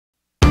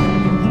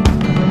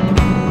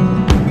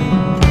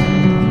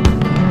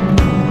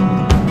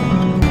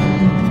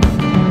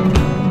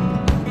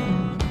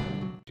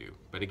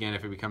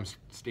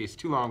stays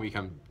too long, we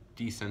become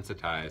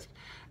desensitized,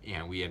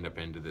 and we end up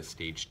into the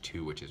stage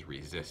 2, which is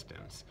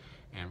resistance.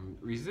 And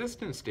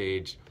resistance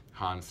stage,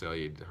 Hans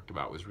Selye talked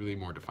about, was really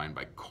more defined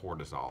by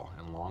cortisol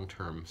and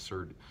long-term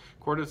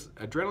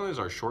adrenaline is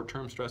our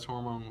short-term stress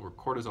hormone, where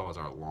cortisol is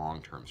our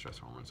long-term stress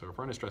hormone. So if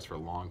we're under stress for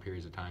long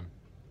periods of time,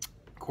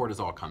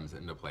 cortisol comes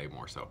into play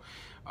more so.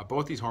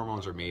 Both these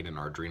hormones are made in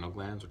our adrenal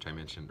glands, which I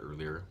mentioned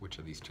earlier, which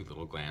are these two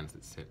little glands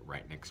that sit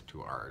right next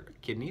to our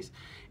kidneys,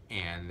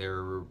 and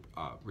they're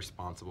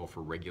responsible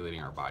for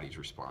regulating our body's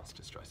response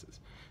to stresses.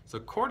 So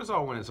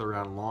cortisol, when it's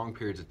around long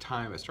periods of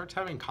time, it starts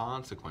having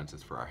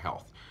consequences for our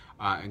health,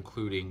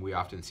 including we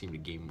often seem to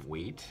gain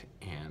weight,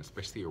 and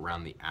especially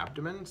around the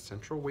abdomen,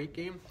 central weight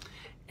gain.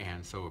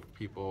 And so if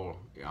people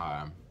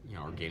are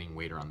gaining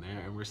weight around there,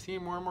 and we're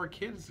seeing more and more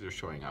kids that are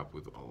showing up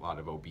with a lot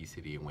of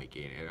obesity and weight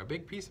gain. And a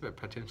big piece of it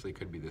potentially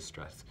could be the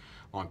stress,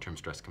 long-term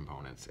stress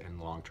components and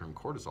long-term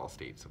cortisol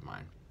states of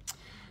mind.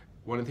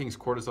 One of the things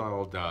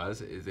cortisol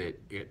does is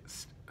it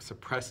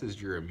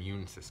suppresses your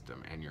immune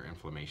system and your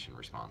inflammation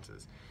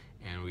responses.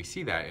 And we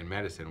see that in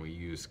medicine. We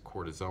use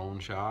cortisone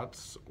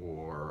shots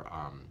or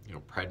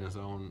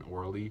prednisone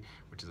orally,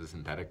 which is a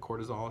synthetic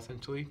cortisol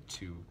essentially,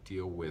 to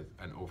deal with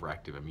an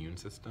overactive immune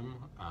system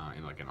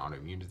in like an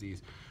autoimmune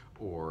disease,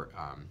 or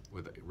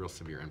with real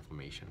severe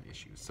inflammation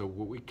issues. So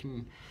what we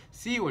can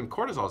see when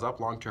cortisol is up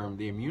long term,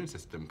 the immune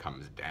system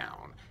comes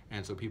down.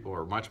 And so people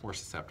are much more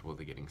susceptible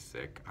to getting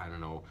sick. I don't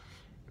know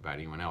about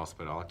anyone else,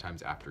 but a lot of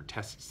times after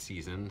test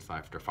seasons,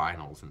 after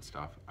finals and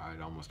stuff,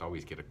 I'd almost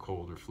always get a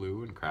cold or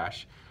flu and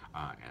crash.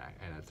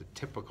 And it's a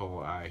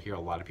typical, I hear a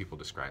lot of people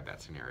describe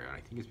that scenario, and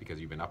I think it's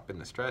because you've been up in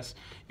the stress,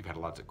 you've had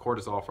lots of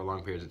cortisol for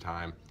long periods of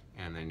time,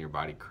 and then your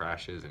body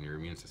crashes and your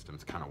immune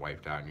system's kind of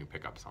wiped out and you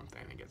pick up something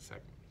and get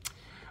sick.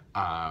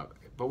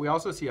 But we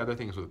also see other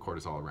things with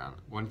cortisol around.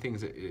 One thing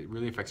is it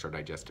really affects our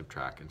digestive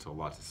tract, and so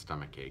lots of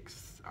stomach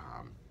aches,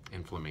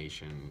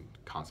 inflammation,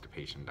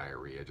 constipation,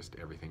 diarrhea, just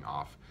everything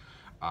off.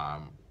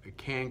 It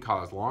can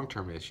cause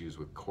long-term issues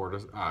with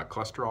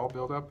cholesterol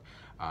buildup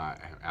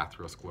and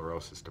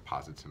atherosclerosis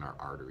deposits in our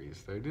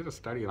arteries. They did a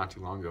study not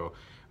too long ago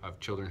of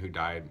children who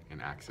died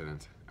in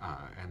accidents,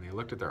 and they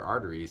looked at their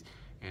arteries,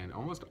 and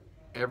almost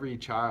every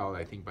child,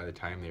 I think by the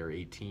time they were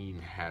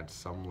 18, had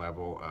some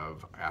level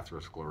of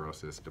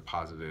atherosclerosis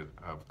deposited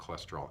of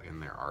cholesterol in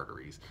their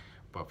arteries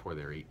before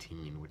they're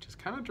 18, which is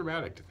kind of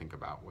dramatic to think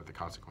about what the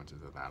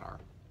consequences of that are.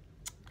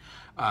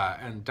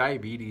 And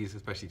diabetes,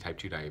 especially type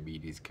 2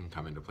 diabetes, can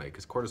come into play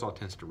because cortisol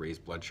tends to raise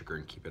blood sugar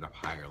and keep it up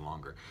higher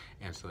longer,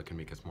 and so it can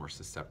make us more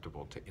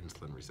susceptible to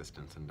insulin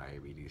resistance and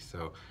diabetes.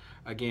 So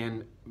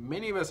again,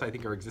 many of us I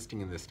think are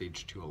existing in this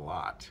stage 2 a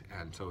lot,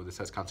 and so this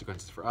has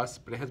consequences for us,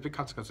 but it has big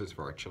consequences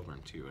for our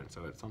children too, and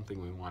so it's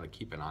something we want to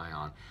keep an eye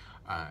on,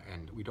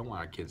 and we don't want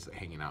our kids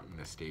hanging out in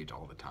this stage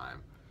all the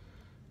time.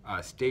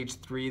 Stage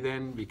 3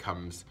 then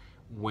becomes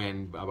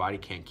when a body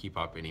can't keep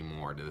up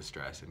anymore to the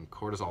stress, and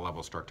cortisol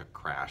levels start to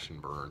crash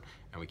and burn,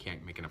 and we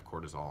can't make enough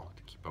cortisol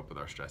to keep up with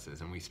our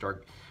stresses, and we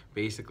start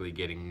basically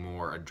getting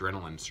more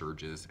adrenaline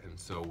surges, and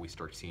so we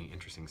start seeing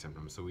interesting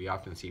symptoms. So we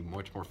often see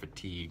much more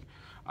fatigue,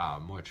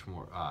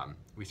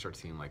 we start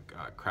seeing like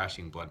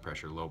crashing blood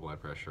pressure, low blood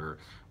pressure.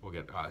 We'll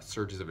get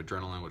surges of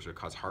adrenaline, which will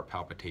cause heart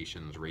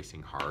palpitations,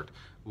 racing heart,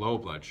 low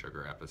blood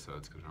sugar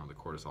episodes because we don't have the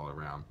cortisol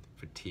around,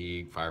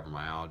 fatigue,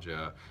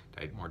 fibromyalgia,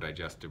 more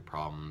digestive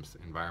problems,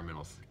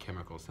 environmental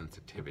chemical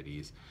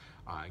sensitivities.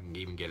 You can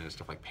even get into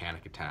stuff like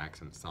panic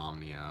attacks,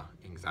 insomnia,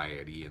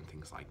 anxiety, and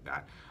things like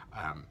that.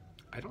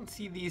 I don't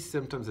see these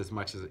symptoms as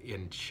much as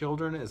in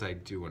children as I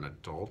do in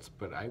adults,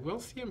 but I will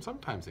see them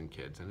sometimes in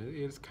kids, and it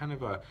is kind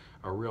of a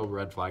real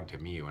red flag to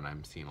me when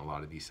I'm seeing a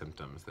lot of these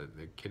symptoms, that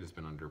the kid has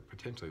been under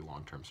potentially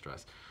long-term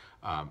stress,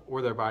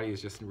 or their body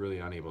is just really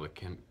unable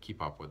to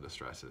keep up with the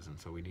stresses, and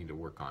so we need to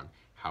work on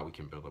how we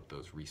can build up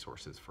those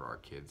resources for our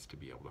kids to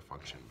be able to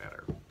function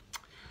better.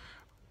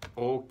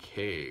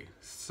 Okay,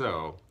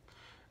 so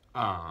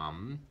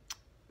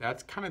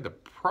that's kind of the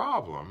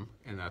problem,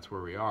 and that's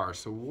where we are.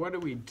 So what do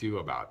we do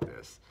about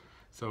this?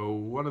 So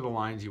one of the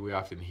lines we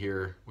often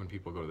hear when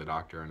people go to the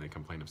doctor and they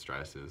complain of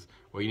stress is,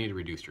 well, you need to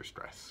reduce your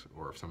stress.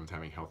 Or if someone's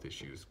having health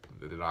issues,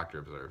 the doctor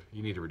observes,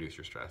 you need to reduce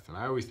your stress. And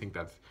I always think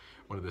that's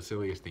one of the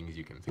silliest things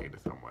you can say to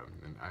someone.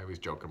 And I always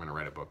joke I'm going to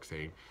write a book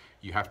saying,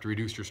 you have to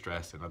reduce your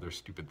stress and other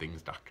stupid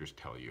things doctors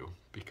tell you.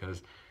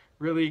 Because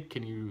really,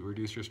 can you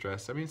reduce your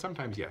stress? I mean,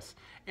 sometimes yes.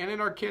 And in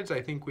our kids,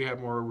 I think we have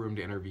more room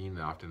to intervene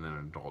often than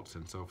adults.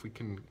 And so if we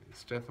can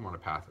set them on a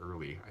path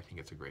early, I think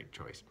it's a great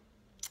choice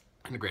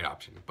and a great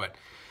option. But,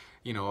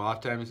 you know, a lot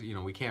of times, you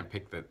know, we can't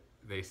pick that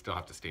they still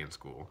have to stay in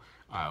school.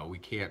 We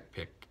can't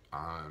pick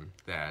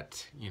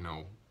that,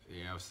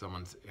 if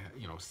someone's,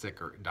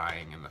 sick or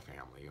dying in the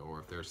family, or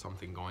if there's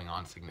something going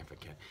on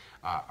significant.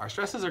 Our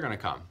stresses are going to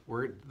come.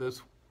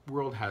 This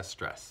world has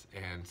stress,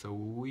 and so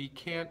we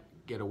can't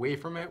get away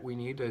from it. We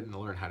need to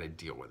learn how to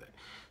deal with it.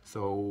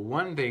 So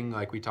one thing,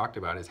 like we talked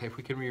about, is hey, if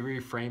we can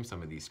reframe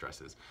some of these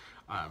stresses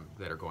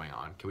that are going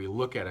on, can we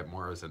look at it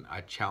more as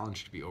a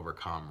challenge to be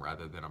overcome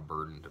rather than a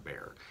burden to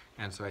bear?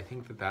 And so I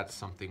think that that's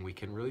something we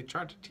can really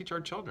try to teach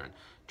our children.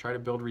 Try to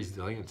build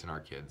resilience in our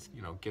kids.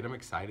 You know, get them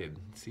excited.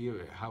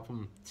 Help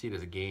them see it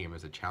as a game,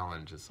 as a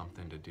challenge, as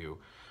something to do.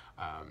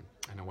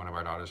 I know one of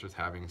our daughters was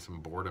having some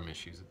boredom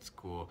issues at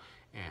school,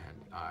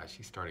 and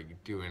she started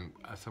doing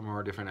some of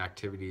our different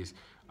activities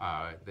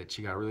that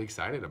she got really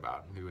excited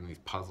about, doing these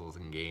puzzles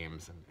and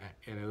games,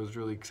 and it was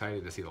really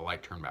excited to see the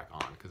light turn back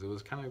on, because it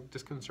was kind of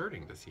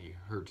disconcerting to see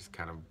her just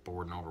kind of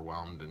bored and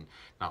overwhelmed and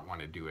not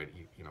want to do it,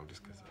 you know,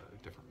 just because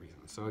of different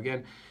reasons. So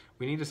again,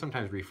 we need to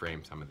sometimes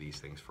reframe some of these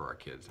things for our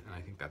kids, and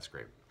I think that's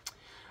great.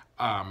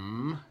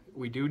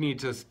 We do need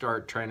to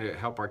start trying to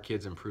help our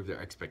kids improve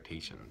their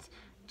expectations.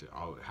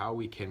 How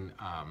we can,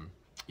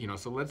 you know,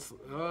 so let's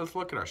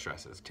look at our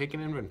stresses, take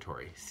an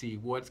inventory, see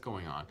what's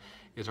going on.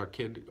 Is our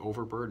kid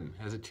overburdened?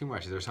 Is it too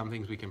much? Is there some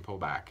things we can pull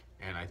back?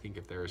 And I think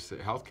if there's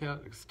health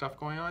stuff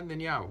going on, then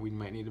yeah, we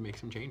might need to make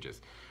some changes.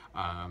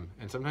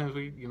 And sometimes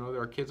you know,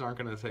 our kids aren't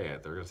going to say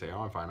it. They're going to say,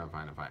 oh, I'm fine, I'm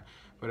fine, I'm fine.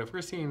 But if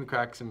we're seeing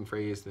cracks and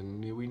frays, then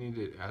we need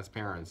to, as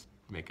parents,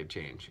 make a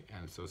change.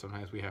 And so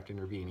sometimes we have to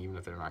intervene even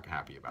if they're not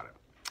happy about it.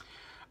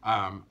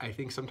 I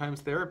think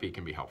sometimes therapy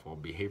can be helpful.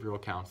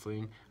 Behavioral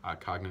counseling,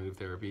 cognitive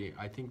therapy,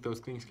 I think those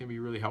things can be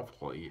really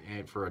helpful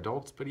for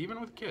adults, but even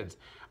with kids.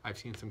 I've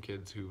seen some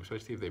kids who,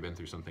 especially if they've been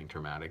through something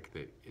traumatic,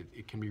 that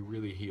it can be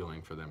really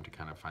healing for them to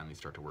kind of finally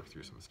start to work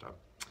through some stuff.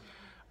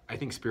 I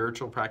think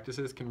spiritual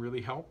practices can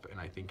really help, and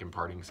I think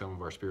imparting some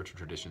of our spiritual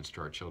traditions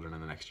to our children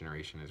and the next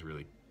generation is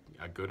really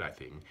a good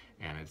thing,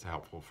 and it's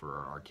helpful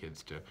for our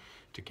kids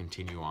to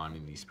continue on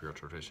in these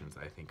spiritual traditions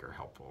that I think are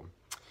helpful.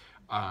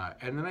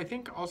 And then I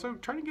think also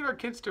trying to get our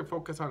kids to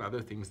focus on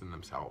other things than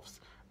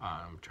themselves,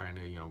 trying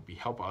to, you know,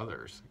 help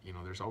others. You know,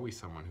 there's always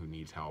someone who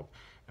needs help,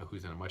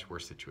 who's in a much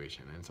worse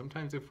situation. And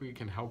sometimes if we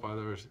can help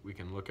others, we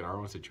can look at our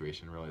own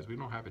situation and realize we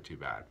don't have it too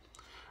bad.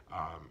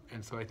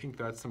 And so I think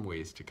that's some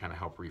ways to kind of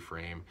help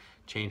reframe,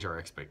 change our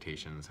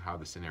expectations, how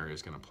the scenario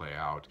is going to play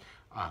out,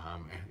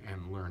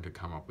 and learn to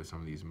come up with some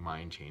of these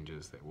mind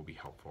changes that will be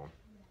helpful.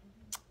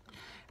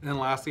 And then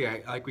lastly,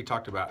 like we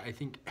talked about, I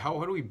think how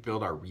do we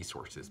build our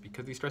resources?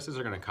 Because these stresses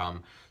are going to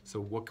come, so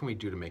what can we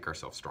do to make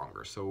ourselves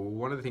stronger? So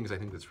one of the things I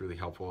think that's really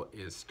helpful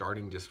is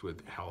starting just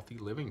with healthy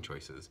living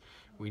choices.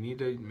 We need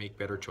to make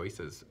better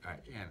choices,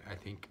 and I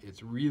think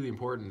it's really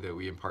important that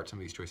we impart some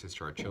of these choices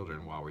to our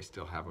children while we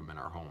still have them in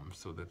our homes,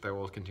 so that they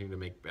will continue to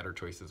make better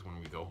choices when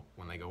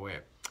they go away.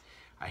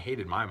 I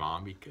hated my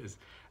mom because,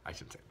 I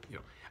should say, you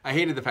know, I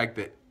hated the fact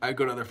that I'd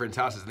go to other friends'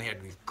 houses and they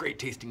had these great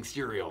tasting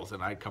cereals,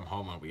 and I'd come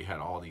home and we had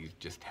all these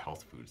just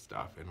health food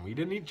stuff, and we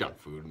didn't eat junk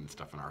food and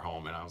stuff in our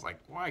home, and I was like,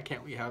 why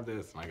can't we have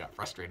this? And I got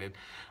frustrated.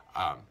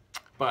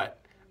 But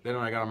then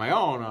when I got on my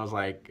own, I was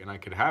like, and I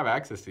could have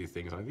access to these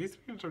things, like, these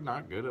things are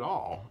not good at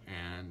all,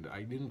 and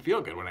I didn't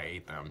feel good when I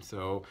ate them.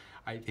 So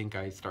I think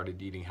I started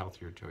eating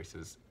healthier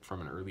choices from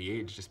an early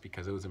age just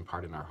because it was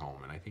imparted in our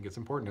home. And I think it's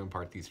important to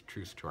impart these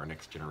truths to our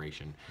next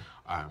generation,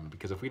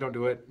 because if we don't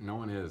do it, no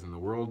one is. And the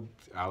world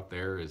out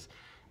there is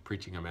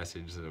preaching a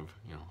message of,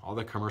 you know, all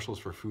the commercials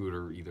for food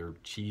are either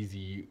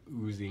cheesy,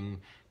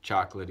 oozing,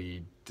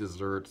 chocolatey,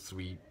 dessert,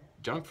 sweet,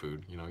 junk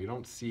food. You know, you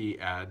don't see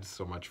ads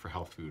so much for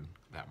health food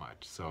that much.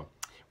 So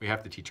we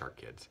have to teach our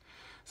kids.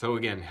 So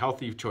again,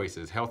 healthy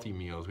choices, healthy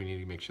meals. We need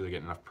to make sure they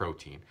get enough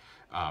protein.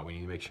 We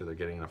need to make sure they're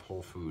getting enough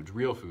whole foods,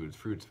 real foods,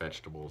 fruits,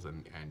 vegetables,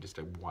 and just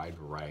a wide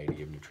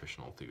variety of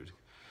nutritional food.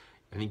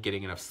 I think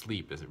getting enough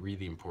sleep is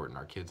really important.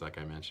 Our kids, like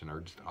I mentioned,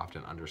 are just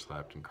often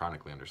underslept and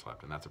chronically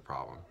underslept, and that's a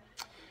problem.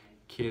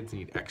 Kids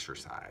need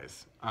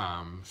exercise.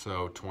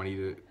 So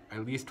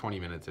at least 20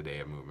 minutes a day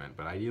of movement,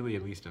 but ideally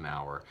at least an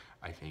hour.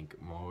 I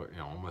think more, you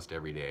know, almost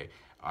every day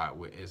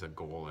is a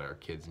goal that our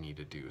kids need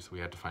to do. So we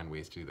have to find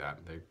ways to do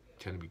that. They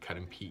tend to be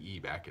cutting PE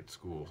back at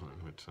school,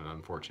 which is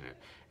unfortunate.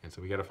 And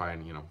so we got to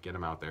find, you know, get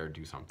them out there,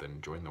 do something,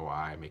 join the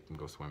Y, make them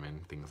go swimming,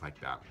 things like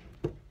that.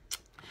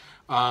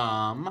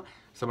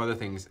 Some other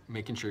things,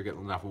 making sure you get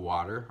enough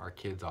water. Our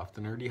kids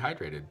often are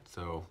dehydrated,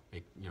 so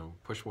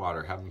push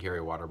water, have them carry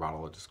a water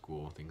bottle to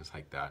school, things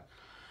like that.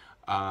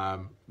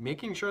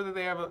 Making sure that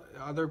they have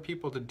other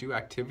people to do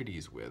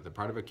activities with, a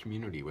part of a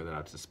community, whether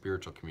that's a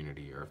spiritual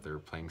community or if they're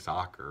playing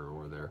soccer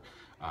or they're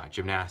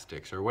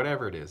gymnastics or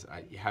whatever it is.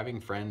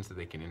 Having friends that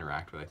they can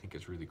interact with, I think,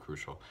 is really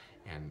crucial.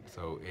 And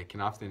so it can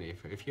often,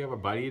 if you have a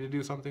buddy to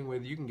do something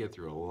with, you can get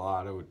through a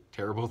lot of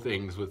terrible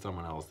things with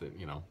someone else that,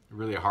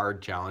 really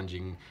hard,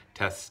 challenging,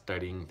 test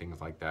studying, things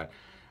like that.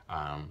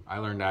 I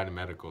learned that in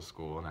medical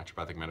school, in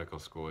naturopathic medical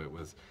school.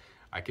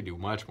 I could do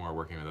much more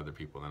working with other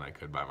people than I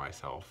could by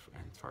myself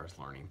as far as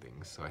learning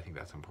things. So I think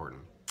that's important.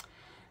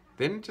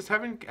 Then just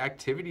having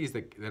activities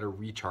that are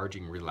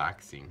recharging,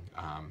 relaxing,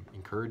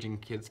 encouraging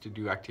kids to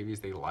do activities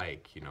they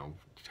like,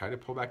 try to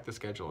pull back the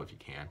schedule if you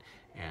can,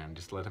 and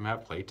just let them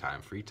have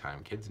playtime, free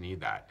time. Kids need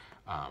that.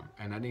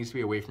 And that needs to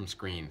be away from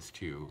screens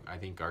too. I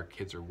think our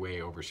kids are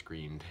way over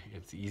screened.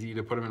 It's easy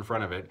to put them in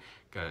front of it,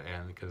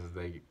 and because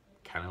they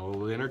kind of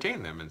will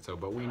entertain them. And so,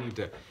 but we need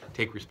to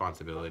take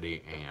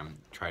responsibility and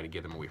try to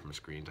get them away from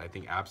screens. I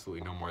think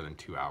absolutely no more than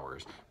 2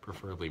 hours,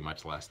 preferably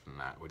much less than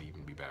that would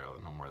even be better,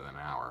 no more than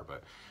an hour.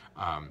 But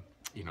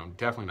you know,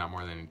 definitely not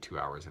more than 2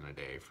 hours in a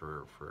day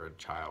for a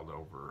child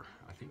over,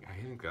 I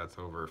think that's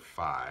over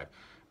 5,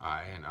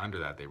 and under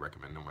that they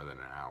recommend no more than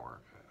an hour.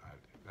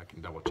 I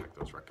can double check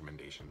those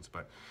recommendations,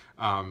 but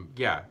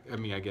yeah, I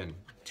mean, again,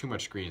 too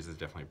much screens is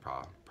definitely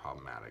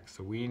problematic.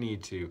 So we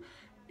need to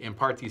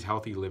impart these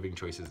healthy living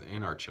choices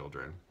in our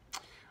children.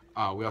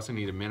 We also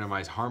need to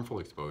minimize harmful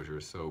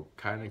exposures, so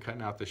kind of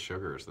cutting out the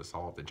sugars, the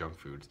salt, the junk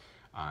foods.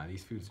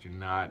 These foods do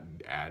not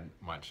add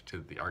much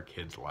to our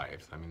kids'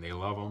 lives. I mean, they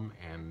love them,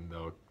 and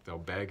they'll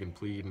beg and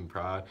plead and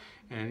prod.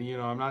 And you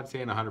know, I'm not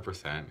saying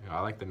 100%. You know, I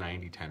like the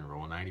 90-10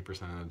 rule. 90%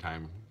 of the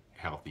time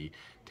healthy,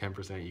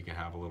 10% you can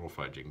have a little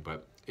fudging.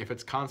 But if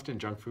it's constant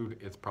junk food,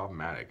 it's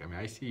problematic. I mean,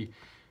 I see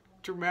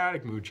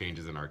dramatic mood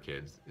changes in our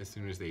kids as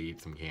soon as they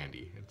eat some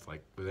candy. It's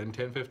like within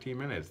 10-15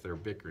 minutes, they're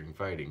bickering,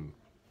 fighting,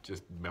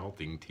 just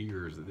melting,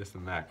 tears, this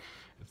and that.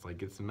 It's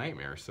like it's a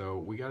nightmare. So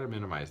we got to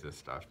minimize this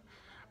stuff.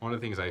 One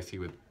of the things I see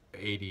with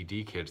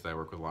ADD kids that I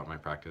work with a lot in my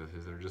practice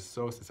is they're just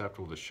so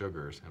susceptible to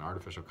sugars and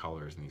artificial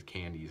colors and these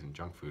candies and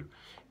junk food.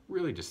 It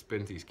really just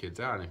spins these kids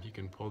out. And if you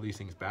can pull these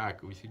things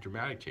back, we see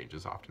dramatic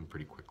changes often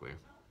pretty quickly.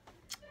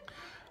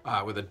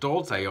 With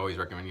adults, I always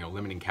recommend, you know,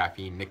 limiting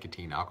caffeine,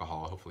 nicotine,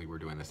 alcohol. Hopefully we're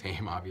doing the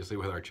same, obviously,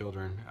 with our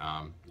children,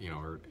 you know,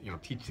 or, you know,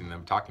 teaching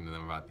them, talking to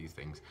them about these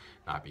things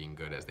not being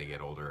good as they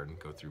get older and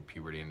go through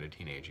puberty into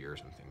teenage years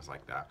and things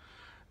like that.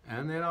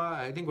 And then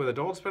I think with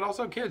adults, but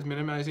also kids,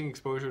 minimizing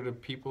exposure to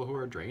people who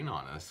are a drain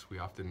on us. We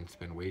often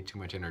spend way too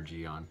much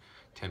energy on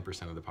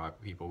 10% of the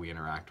people we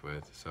interact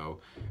with. So,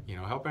 you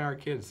know, helping our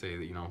kids say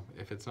that, you know,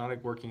 if it's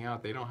not working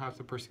out, they don't have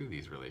to pursue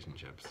these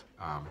relationships.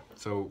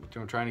 So,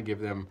 you know, trying to give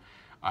them,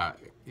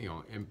 you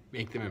know,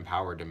 make them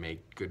empowered to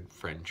make good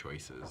friend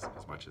choices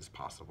as much as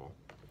possible.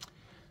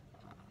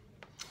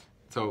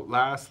 So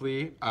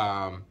lastly,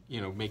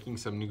 you know, making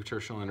some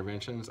nutritional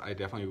interventions, I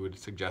definitely would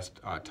suggest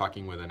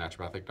talking with a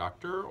naturopathic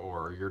doctor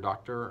or your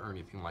doctor or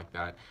anything like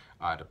that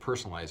to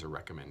personalize a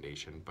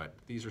recommendation. But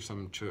these are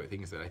some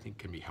things that I think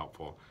can be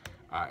helpful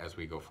as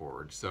we go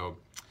forward. So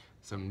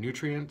some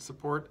nutrient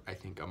support, I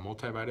think a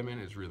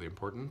multivitamin is really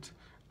important.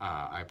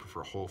 I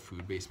prefer whole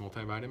food-based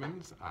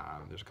multivitamins.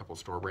 There's a couple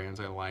store brands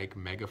I like.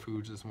 Mega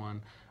Foods is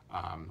one.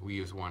 We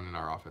use one in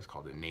our office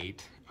called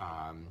Innate.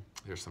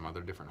 There's some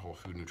other different whole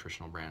food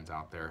nutritional brands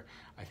out there.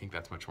 I think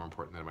that's much more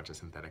important than a bunch of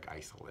synthetic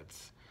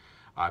isolates.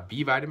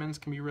 B vitamins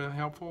can be really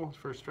helpful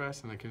for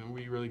stress, and they can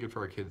be really good for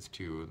our kids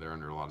too. They're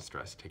under a lot of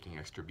stress. Taking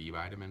extra B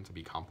vitamins, a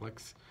B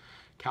complex.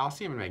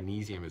 Calcium and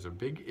magnesium is a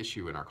big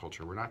issue in our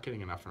culture. We're not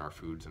getting enough in our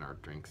foods and our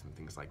drinks and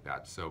things like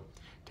that. So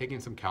taking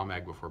some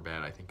CalMag before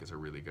bed, I think, is a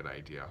really good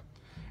idea.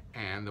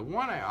 And the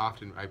one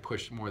I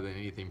push more than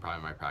anything probably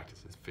in my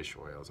practice is fish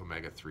oils,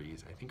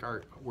 omega-3s. I think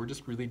we're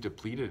just really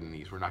depleted in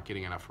these. We're not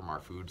getting enough from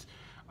our foods.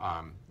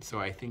 So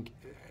I think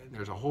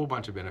there's a whole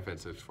bunch of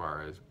benefits as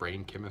far as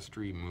brain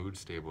chemistry, mood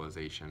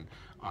stabilization,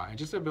 and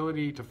just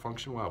ability to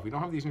function well. If we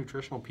don't have these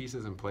nutritional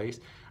pieces in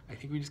place, I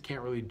think we just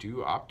can't really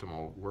do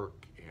optimal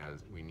work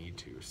as we need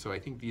to. So I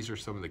think these are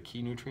some of the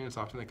key nutrients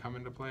often that come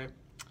into play.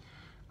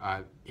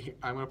 I'm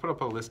going to put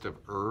up a list of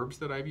herbs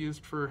that I've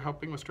used for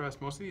helping with stress.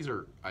 Most of these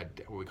are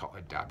what we call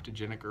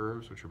adaptogenic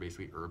herbs, which are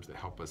basically herbs that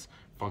help us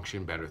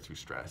function better through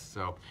stress.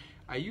 So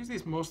I use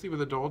these mostly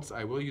with adults.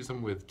 I will use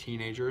them with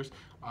teenagers,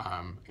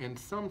 and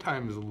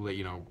sometimes,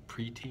 you know,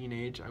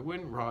 pre-teenage. I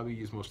wouldn't probably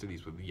use most of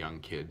these with young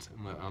kids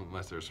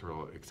unless there's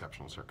real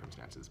exceptional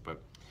circumstances.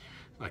 But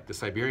like the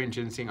Siberian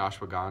ginseng,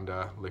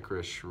 ashwagandha,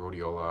 licorice,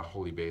 rhodiola,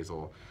 holy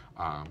basil.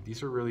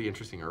 These are really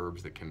interesting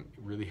herbs that can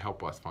really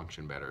help us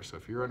function better. So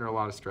if you're under a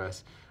lot of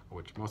stress,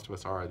 which most of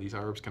us are, these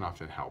herbs can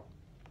often help.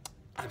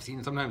 I've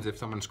seen sometimes if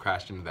someone's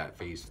crashed into that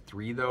phase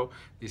 3 though,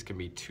 these can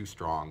be too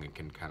strong and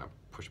can kind of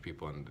push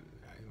people into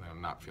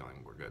not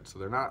feeling we're good. So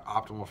they're not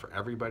optimal for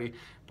everybody,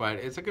 but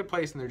it's a good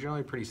place, and they're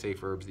generally pretty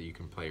safe herbs that you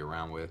can play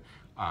around with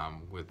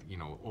you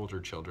know, older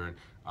children,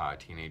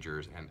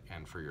 teenagers,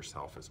 and for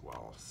yourself as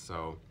well.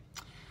 So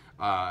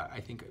I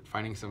think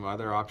finding some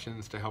other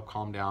options to help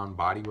calm down,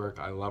 body work.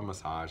 I love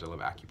massage, I love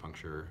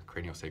acupuncture,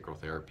 craniosacral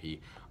therapy,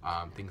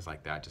 things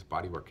like that. Just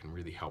body work can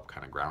really help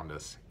kind of ground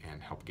us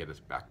and help get us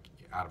back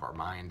out of our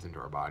minds into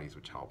our bodies,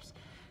 which helps.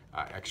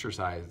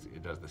 Exercise,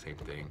 it does the same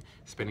thing.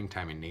 Spending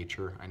time in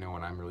nature. I know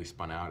when I'm really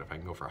spun out, if I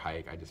can go for a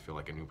hike, I just feel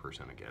like a new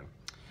person again.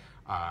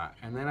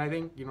 And then I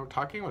think, you know,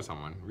 talking with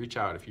someone, reach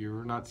out. If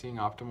you're not seeing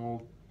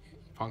optimal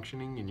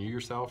functioning in you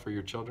yourself or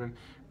your children,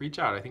 reach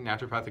out. I think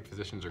naturopathic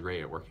physicians are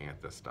great at working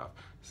at this stuff.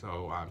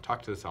 So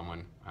talk to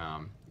someone.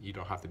 You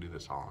don't have to do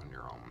this all on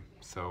your own.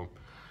 So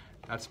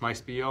that's my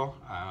spiel.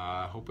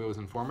 Hope it was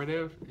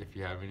informative. If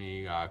you have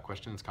any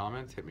questions,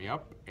 comments, hit me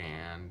up.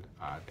 And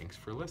thanks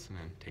for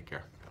listening. Take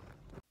care.